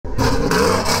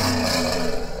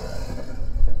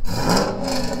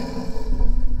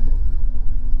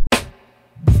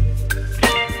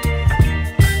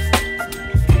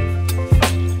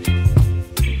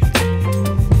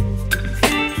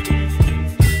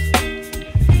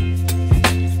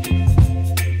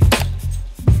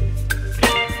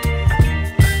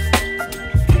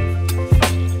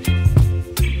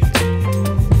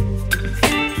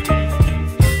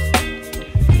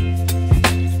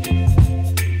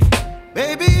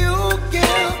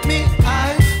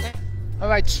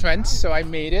right, Trent, so I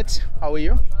made it. How are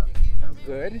you?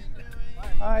 Good.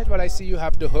 All right, well, I see you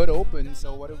have the hood open,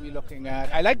 so what are we looking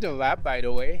at? I like the wrap, by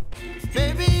the way.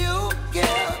 Baby, you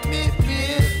give me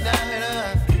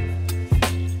midnight.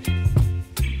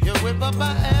 You whip up my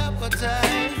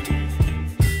appetite.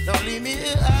 Don't leave me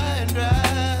here high and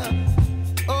dry.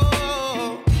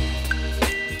 Oh.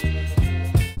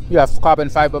 You have carbon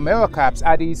fiber mirror caps.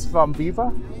 Are these from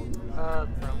Viva?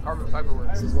 From Carbon Fiber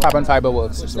Works as well. Carbon Fiber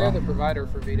Works as well. They're the provider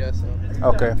for Vita, so.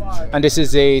 Okay. And this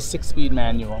is a 6-speed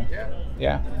manual. Yeah.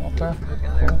 Yeah. Okay.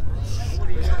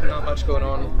 There's not much going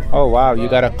on. Oh wow, you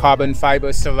got a carbon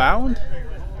fiber surround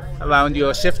around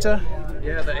your shifter?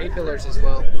 Yeah, the A-pillars as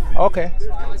well. Okay.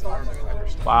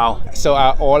 Wow. So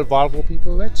are all Volvo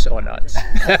people rich or not?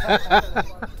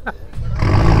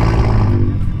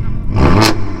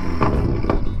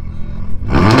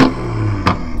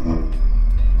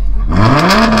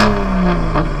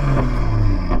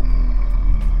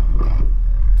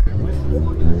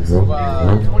 So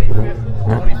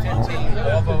 2015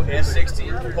 Volvo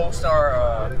S60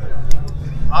 Polestar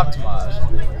optimized.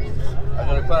 I'm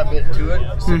going to put a bit to it,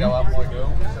 still got a lot more to go.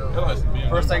 So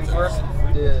first things first,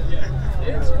 we did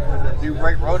new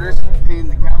brake rotors, clean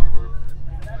the caliper,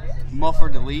 muffler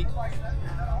delete,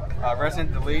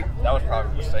 resonant delete. That was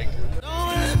probably a mistake. Don't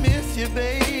I miss you,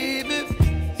 baby?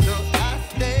 So I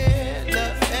stand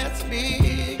up and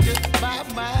speak just my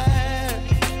mind.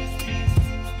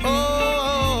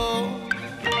 Oh.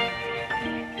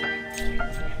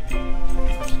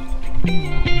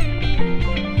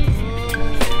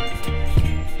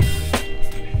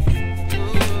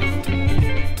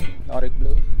 Nordic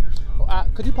blue. Oh,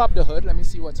 could you pop the hood? Let me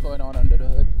see what's going on under the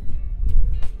hood.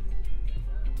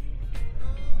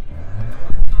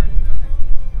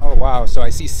 Oh wow, so I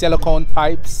see silicone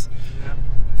pipes.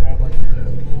 Yeah, like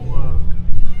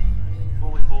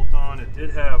fully bolt on. It did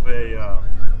have a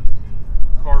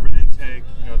carbon intake,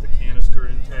 the canister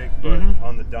intake, but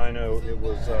on the dyno it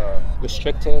was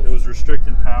Restrictive. It was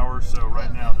restricting power. So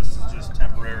right now this is just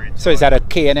temporary. So is that a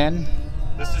K&N?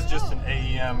 This is just an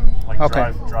AEM, like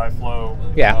dry flow.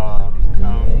 Yeah.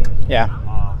 Cone. Yeah.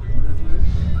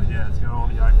 Yeah, it's got all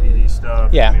the IPD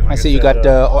stuff. Yeah, like I see you got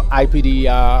the IPD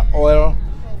oil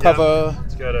cover.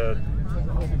 It's got a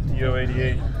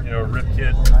DO88, rip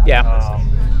kit. Yeah.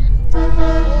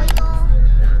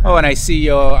 Oh, and I see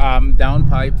your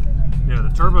downpipe. Yeah, the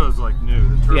turbo is like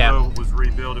new. The turbo was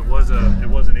rebuilt. It was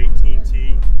an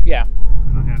 18T. Yeah.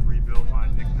 And I had rebuilt my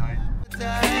Nick Knight.